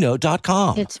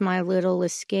ChumbaCasino.com. It's my little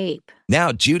escape.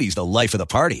 Now Judy's the life of the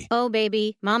party. Oh,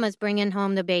 baby, mama's bringing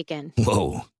home the bacon.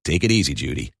 Whoa, take it easy,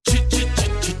 Judy.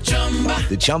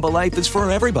 The Chumba life is for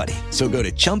everybody. So go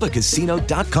to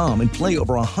ChumbaCasino.com and play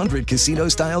over 100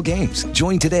 casino-style games.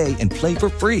 Join today and play for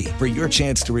free for your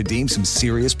chance to redeem some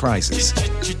serious prizes.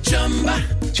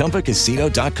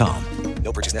 ChumbaCasino.com.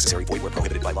 No purchase necessary. Void where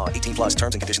prohibited by law. 18+.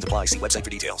 Terms and conditions apply. See website for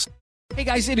details. Hey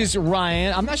guys, it is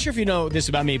Ryan. I'm not sure if you know this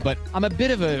about me, but I'm a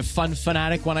bit of a fun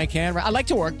fanatic when I can. I like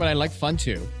to work, but I like fun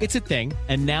too. It's a thing.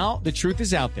 And now the truth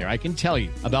is out there. I can tell you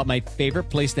about my favorite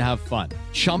place to have fun.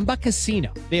 Chumba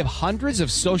Casino. They have hundreds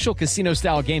of social casino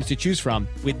style games to choose from,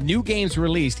 with new games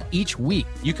released each week.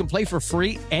 You can play for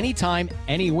free anytime,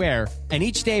 anywhere. And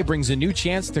each day brings a new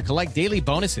chance to collect daily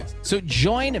bonuses. So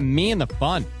join me in the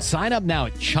fun. Sign up now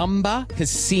at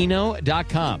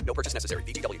ChumbaCasino.com. No purchase necessary.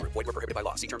 VGW Group. Void where prohibited by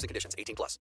law. See terms and conditions.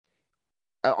 18+.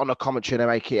 On a commentary, they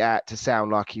make it out to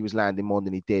sound like he was landing more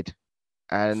than he did.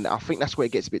 And I think that's where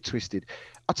it gets a bit twisted.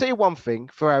 I'll tell you one thing,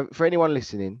 for anyone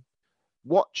listening,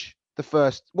 watch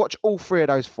all 3 of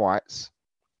those fights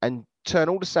and turn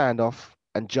all the sound off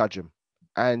and judge them.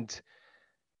 and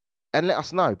let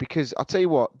us know, because I'll tell you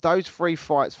what, those 3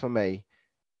 fights for me,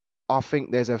 I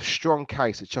think there's a strong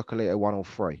case that Chocolatito won all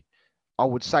 3. I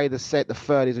would say the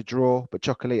third is a draw, but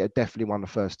Chocolatito definitely won the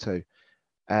first 2.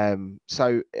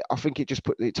 So I think it just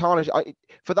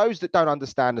for those that don't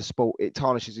understand the sport, it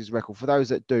tarnishes his record. For those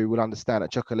that do, will understand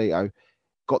that Chocolatito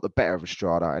got the better of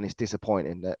Estrada, and it's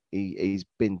disappointing that he's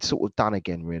been sort of done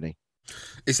again, really.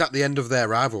 Is that the end of their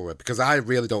rivalry? Because I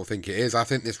really don't think it is. I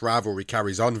think this rivalry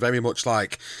carries on very much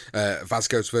like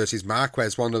Vazquez versus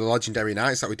Marquez, one of the legendary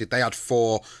nights that we did. They had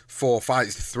four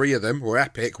fights. 3 of them were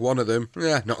epic. 1 of them,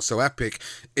 not so epic.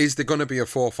 Is there going to be a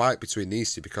 4 fight between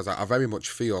these 2? Because I very much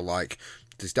feel like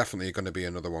there's definitely going to be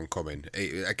another one coming.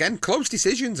 Again, close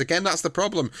decisions. Again, that's the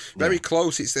problem. Very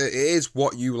close. It is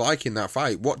what you like in that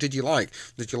fight. What did you like?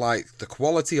 Did you like the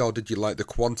quality, or did you like the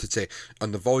quantity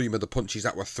and the volume of the punches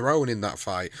that were thrown in that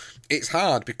fight? It's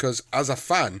hard because as a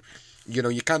fan,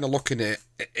 you're kind of looking at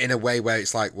it in a way where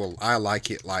it's like, well, I like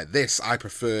it like this. I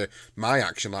prefer my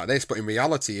action like this. But in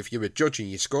reality, if you're a judge and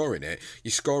you're scoring it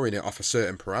off of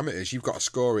certain parameters. You've got to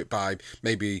score it by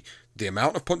maybe the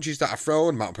amount of punches that are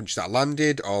thrown, amount of punches that are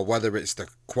landed, or whether it's the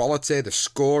quality, the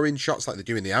scoring shots like they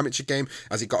do in the amateur game.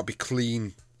 Has it got to be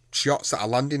clean shots that are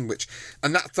landing?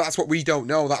 And that's what we don't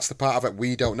know. That's the part of it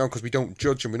we don't know, because we don't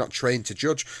judge and we're not trained to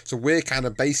judge. So we're kind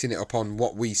of basing it upon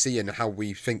what we see and how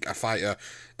we think a fighter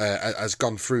has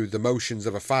gone through the motions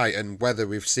of a fight, and whether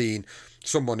we've seen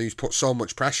someone who's put so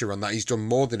much pressure on that he's done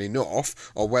more than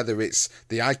enough, or whether it's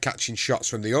the eye-catching shots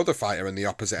from the other fighter in the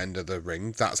opposite end of the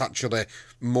ring that's actually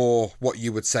more what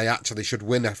you would say actually should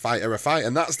win a fighter a fight.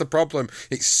 And that's the problem.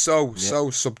 It's so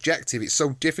subjective. It's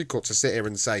so difficult to sit here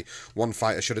and say one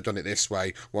fighter should have done it this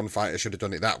way, one fighter should have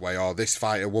done it that way, or this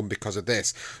fighter won because of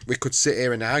this. We could sit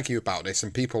here and argue about this,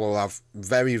 and people will have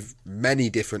very many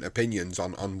different opinions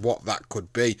on what that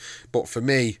could be. But for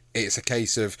me, it's a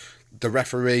case of the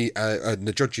referee and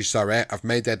the judges, have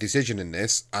made their decision in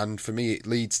this, and for me it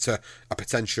leads to a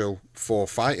potential 4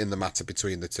 fight in the matter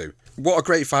between the 2. What a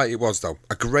great fight it was, though.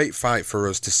 A great fight for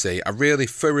us to see. I really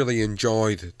thoroughly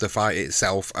enjoyed the fight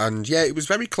itself, and it was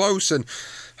very close, and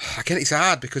again, it's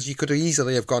hard because you could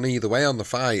easily have gone either way on the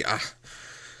fight.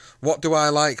 What do I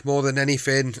like more than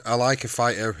anything? I like a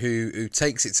fighter who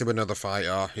takes it to another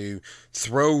fighter, who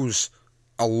throws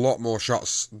a lot more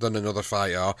shots than another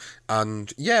fighter.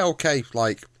 And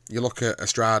like you look at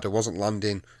Estrada, wasn't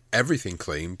landing everything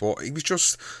clean, but it was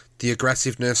just the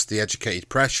aggressiveness, the educated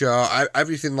pressure,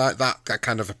 everything like that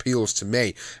kind of appeals to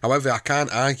me. However, I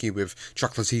can't argue with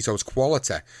Chocolatito's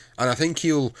quality, and I think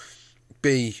he'll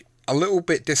be a little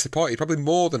bit disappointed, probably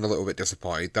more than a little bit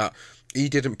disappointed, that he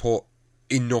didn't put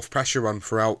enough pressure on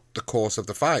throughout the course of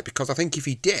the fight, because I think if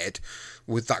he did,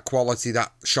 with that quality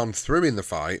that shone through in the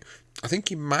fight, I think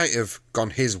he might have gone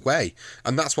his way,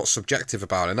 and that's what's subjective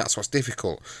about it, and that's what's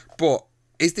difficult. But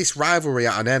is this rivalry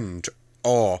at an end,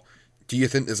 or do you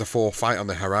think there's a 4 fight on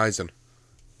the horizon?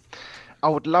 I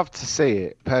would love to see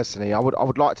it, personally. I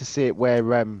would like to see it where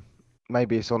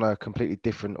maybe it's on a completely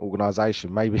different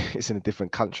organisation, maybe it's in a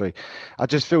different country. I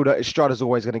just feel that Estrada's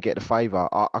always going to get the favour.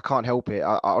 I can't help it.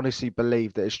 I honestly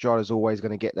believe that Estrada's always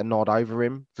going to get the nod over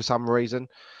him for some reason.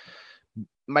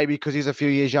 Maybe because he's a few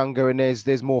years younger and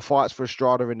there's more fights for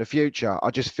Estrada in the future.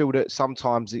 I just feel that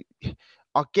sometimes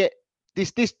I get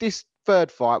this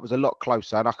third fight was a lot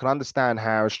closer, and I can understand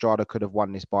how Estrada could have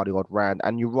won this by the odd round.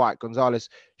 And you're right, Gonzalez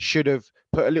should have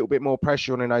put a little bit more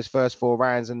pressure on in those first 4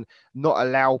 rounds and not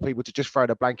allow people to just throw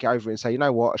the blanket over it and say, you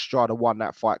know what, Estrada won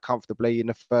that fight comfortably in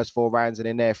the first 4 rounds, and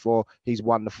then therefore he's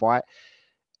won the fight.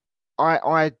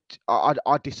 I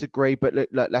disagree, but look,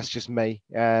 that's just me.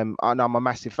 And I'm a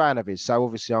massive fan of his, so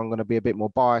obviously I'm going to be a bit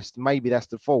more biased. Maybe that's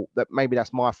the fault. Maybe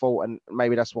that's my fault, and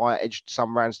maybe that's why I edged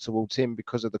some rounds towards him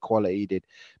because of the quality he did.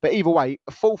 But either way,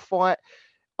 a full fight.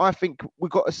 I think we've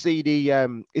got to see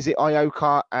the is it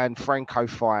Ioka and Franco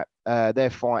fight? They're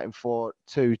fighting for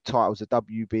 2 titles, the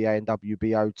WBA and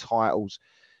WBO titles,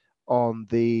 on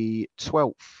the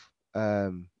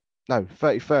 12th. No,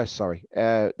 31st, sorry.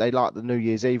 They like the New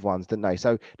Year's Eve ones, didn't they?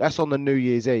 So that's on the New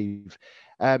Year's Eve.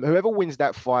 Whoever wins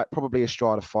that fight, probably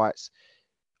Estrada fights.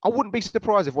 I wouldn't be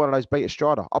surprised if one of those beat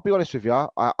Estrada. I'll be honest with you,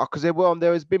 because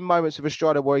there has been moments of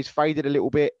Estrada where he's faded a little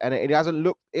bit, and it hasn't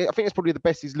looked. I think it's probably the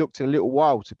best he's looked in a little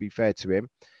while, to be fair to him.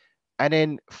 And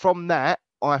then from that,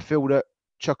 I feel that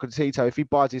Chocolatito, if he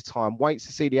bides his time, waits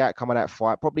to see the outcome of that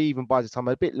fight, probably even bides his time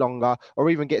a bit longer, or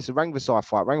even gets a Rangvisai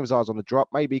fight. Rangvisai's on the drop.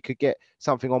 Maybe he could get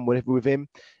something on with him,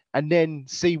 and then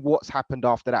see what's happened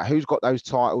after that. Who's got those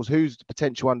titles? Who's the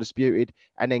potential undisputed?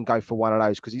 And then go for one of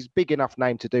those, because he's a big enough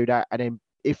name to do that. And then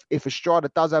if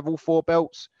Estrada does have all 4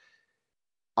 belts,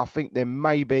 I think then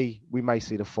maybe we may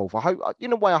see the fourth. I hope,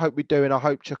 in a way, I hope we do, and I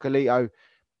hope Chocolatito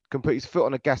can put his foot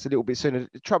on the gas a little bit sooner.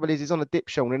 The trouble is, he's on a dip,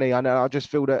 Sean, isn't he? I just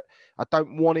feel that I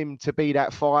don't want him to be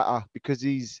that fighter because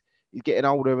he's getting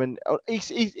older, and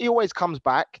he always comes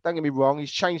back. Don't get me wrong. He's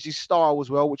changed his style as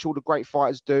well, which all the great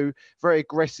fighters do. Very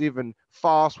aggressive and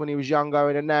fast when he was younger,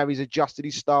 and now he's adjusted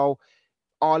his style.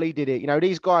 Ali did it.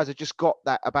 These guys have just got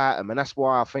that about him, and that's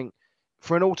why I think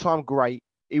for an all-time great,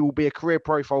 he will be a career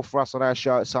profile for us on our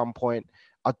show at some point.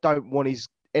 I don't want his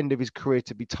end of his career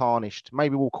to be tarnished.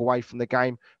 Maybe walk away from the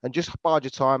game and just bide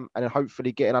your time and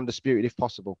hopefully get an undisputed if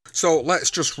possible. So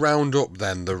let's just round up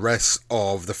then the rest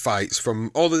of the fights from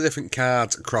all the different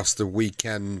cards across the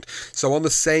weekend. So on the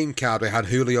same card, we had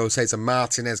Julio Cesar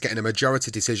Martinez getting a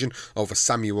majority decision over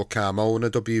Samuel Carmona.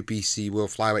 WBC World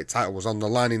Flyweight title was on the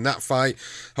line in that fight.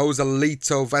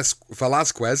 Joselito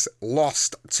Velasquez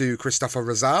lost to Christopher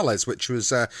Rosales, which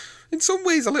was in some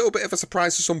ways a little bit of a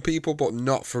surprise to some people, but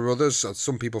not for others.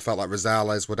 Some people felt like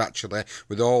Rosales would actually,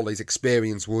 with all his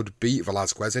experience, would beat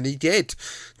Velasquez, and he did.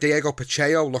 Diego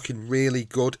Pacheco looking really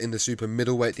good in the super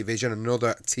middleweight division,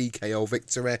 another TKO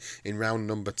victory in round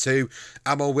number 2.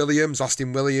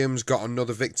 Austin Williams got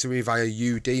another victory via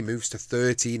UD, moves to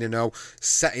 13-0,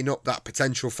 setting up that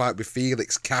potential fight with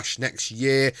Felix Cash next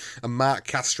year. And Mark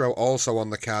Castro also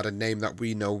on the card, a name that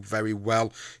we know very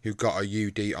well, who got a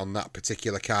UD on that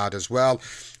particular card as well.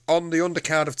 On the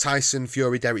undercard of Tyson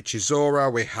Fury Derek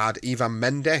Chisora, we had Ivan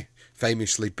Mendes,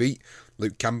 famously beat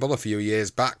Luke Campbell a few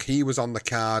years back. He was on the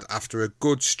card after a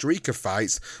good streak of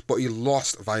fights, but he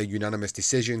lost via unanimous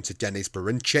decision to Denis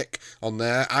Berinchik on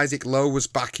there. Isaac Lowe was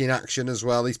back in action as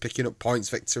well. He's picking up points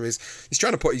victories. He's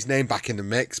trying to put his name back in the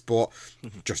mix, but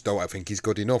just don't think he's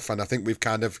good enough. And I think we've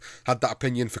kind of had that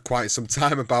opinion for quite some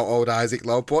time about old Isaac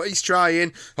Lowe, but he's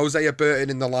trying. Hosea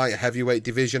Burton in the light heavyweight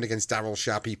division against Daryl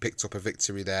Sharp, he picked up a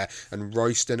victory there. And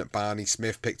Royston Barney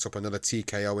Smith picked up another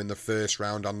TKO in the first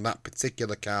round on that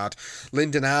particular card.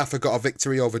 Lyndon Arthur got a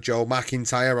victory over Joe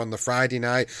McIntyre on the Friday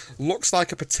night. Looks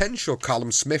like a potential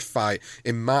Callum Smith fight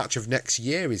in March of next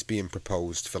year is being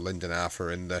proposed for Lyndon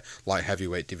Arthur in the light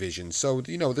heavyweight division. So,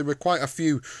 there were quite a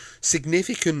few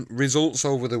significant results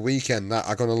over the weekend that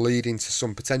are going to lead into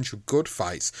some potential good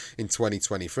fights in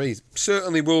 2023.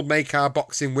 Certainly will make our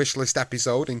boxing wish list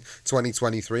episode in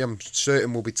 2023. I'm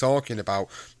certain we'll be talking about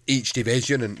each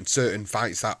division and certain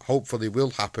fights that hopefully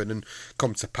will happen and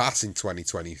come to pass in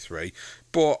 2023.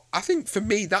 But I think for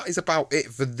me, that is about it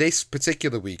for this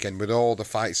particular weekend with all the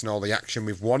fights and all the action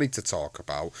we've wanted to talk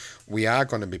about. We are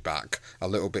going to be back a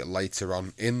little bit later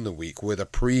on in the week with a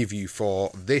preview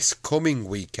for this coming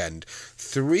weekend.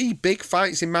 3 big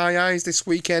fights in my eyes this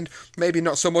weekend. Maybe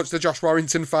not so much the Josh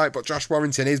Warrington fight, but Josh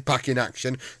Warrington is back in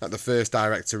action at the First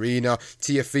Direct Arena.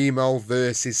 Teofimo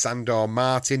versus Sandor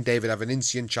Martin. David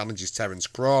Evanesian challenges Terence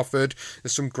Crawford.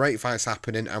 There's some great fights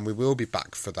happening, and we will be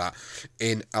back for that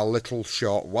in a little short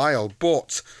while.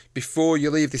 But before you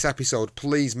leave this episode,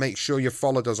 please make sure you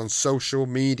followed us on social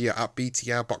media at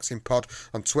BTR Boxing Pod,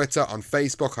 on Twitter, on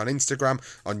Facebook, on Instagram,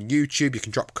 on YouTube. You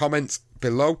can drop comments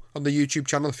below on the YouTube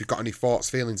channel if you've got any thoughts,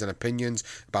 feelings and opinions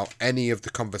about any of the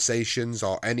conversations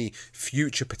or any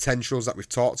future potentials that we've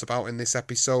talked about in this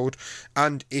episode.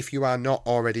 And if you are not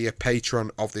already a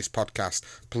patron of this podcast,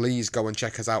 please go and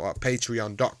check us out at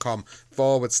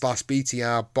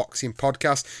patreon.com/BTR Boxing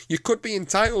Podcast. You could be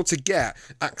entitled to get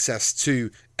access to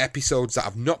episodes that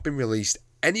have not been released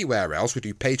anywhere else. We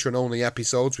do patron-only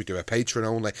episodes, we do a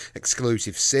patron-only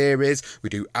exclusive series, we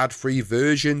do ad-free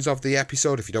versions of the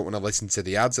episode if you don't want to listen to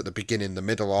the ads at the beginning, the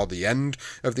middle or the end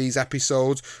of these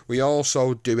episodes. We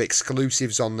also do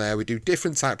exclusives on there, we do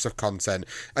different types of content,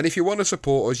 and if you want to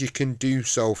support us, you can do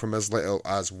so from as little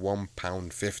as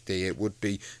 £1.50. It would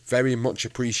be very much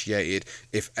appreciated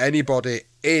if anybody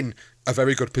in a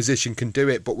very good position can do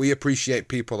it, but we appreciate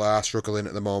people that are struggling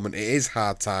at the moment. It is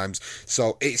hard times,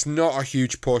 so it's not a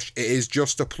huge push. It is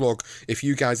just a plug. If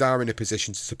you guys are in a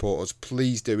position to support us,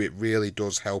 please do. It really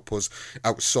does help us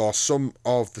outsource some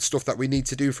of the stuff that we need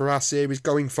to do for our series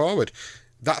going forward.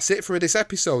 That's it for this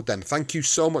episode then. Thank you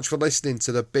so much for listening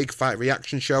to the Big Fight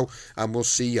Reaction Show, and we'll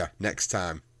see you next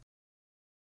time.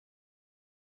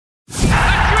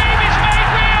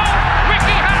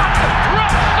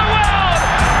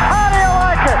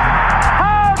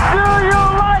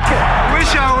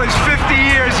 I was 50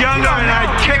 years younger and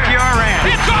I'd kick your ass.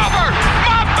 It's over!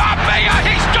 Mamma Mia!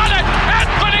 He's done it!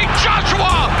 Anthony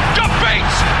Joshua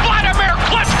defeats Vladimir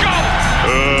Klitschko!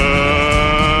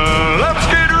 Let's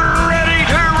get ready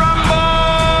to rumble!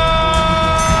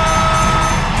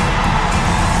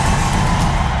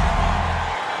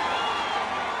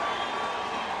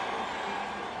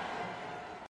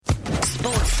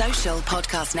 Social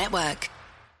Podcast Network.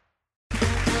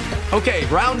 Okay,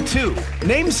 round 2.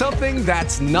 Name something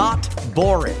that's not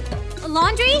boring. A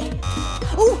laundry?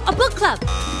 Ooh, a book club.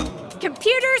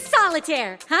 Computer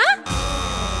solitaire, huh?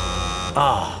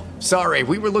 Ah, sorry,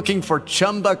 we were looking for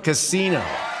Chumba Casino.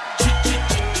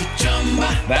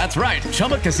 That's right,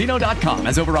 ChumbaCasino.com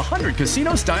has over 100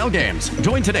 casino-style games.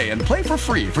 Join today and play for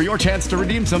free for your chance to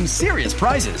redeem some serious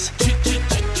prizes.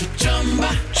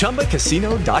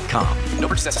 ChumbaCasino.com. No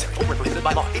purchase necessary. Void where prohibited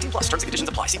by law. 18+ terms and conditions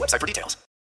apply. See website for details.